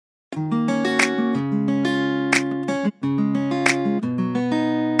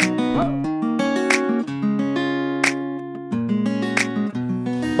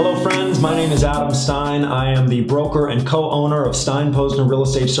Hello friends, my name is Adam Stein. I am the broker and co-owner of Stein Posner Real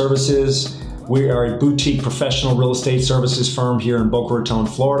Estate Services. We are a boutique professional real estate services firm here in Boca Raton,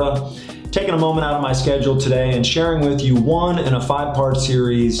 Florida. Taking a moment out of my schedule today and sharing with you one in a 5-part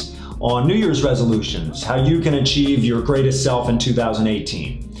series on New Year's resolutions, how you can achieve your greatest self in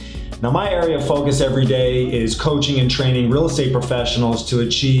 2018. Now, my area of focus every day is coaching and training real estate professionals to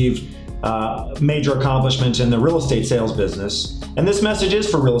achieve major accomplishments in the real estate sales business. And this message is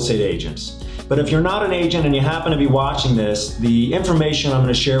for real estate agents. But if you're not an agent and you happen to be watching this, the information I'm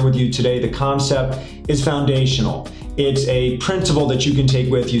going to share with you today, the concept, is foundational. It's a principle that you can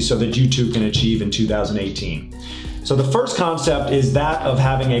take with you so that you too can achieve in 2018. So the first concept is that of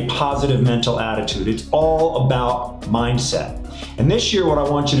having a positive mental attitude. It's all about mindset. And this year what I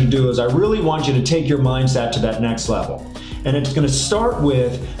want you to do is I really want you to take your mindset to that next level. And it's going to start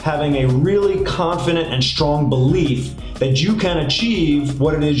with having a really confident and strong belief that you can achieve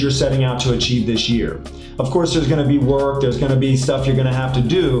what it is you're setting out to achieve this year. Of course, there's going to be work, there's going to be stuff you're going to have to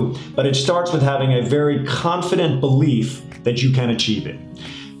do, but it starts with having a very confident belief that you can achieve it.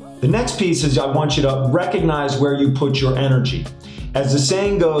 The next piece is I want you to recognize where you put your energy. As the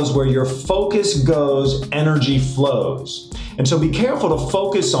saying goes, where your focus goes, energy flows. And so be careful to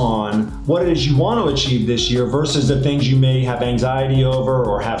focus on what it is you want to achieve this year versus the things you may have anxiety over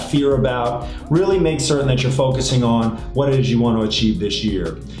or have fear about. Really make certain that you're focusing on what it is you want to achieve this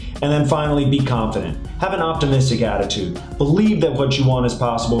year. And then finally, be confident. Have an optimistic attitude. Believe that what you want is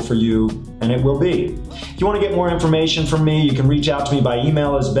possible for you, and it will be. If you want to get more information from me, you can reach out to me by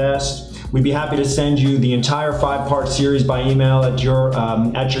email as best. We'd be happy to send you the entire 5-part series by email at your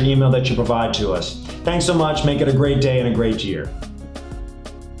email that you provide to us. Thanks so much. Make it a great day and a great year.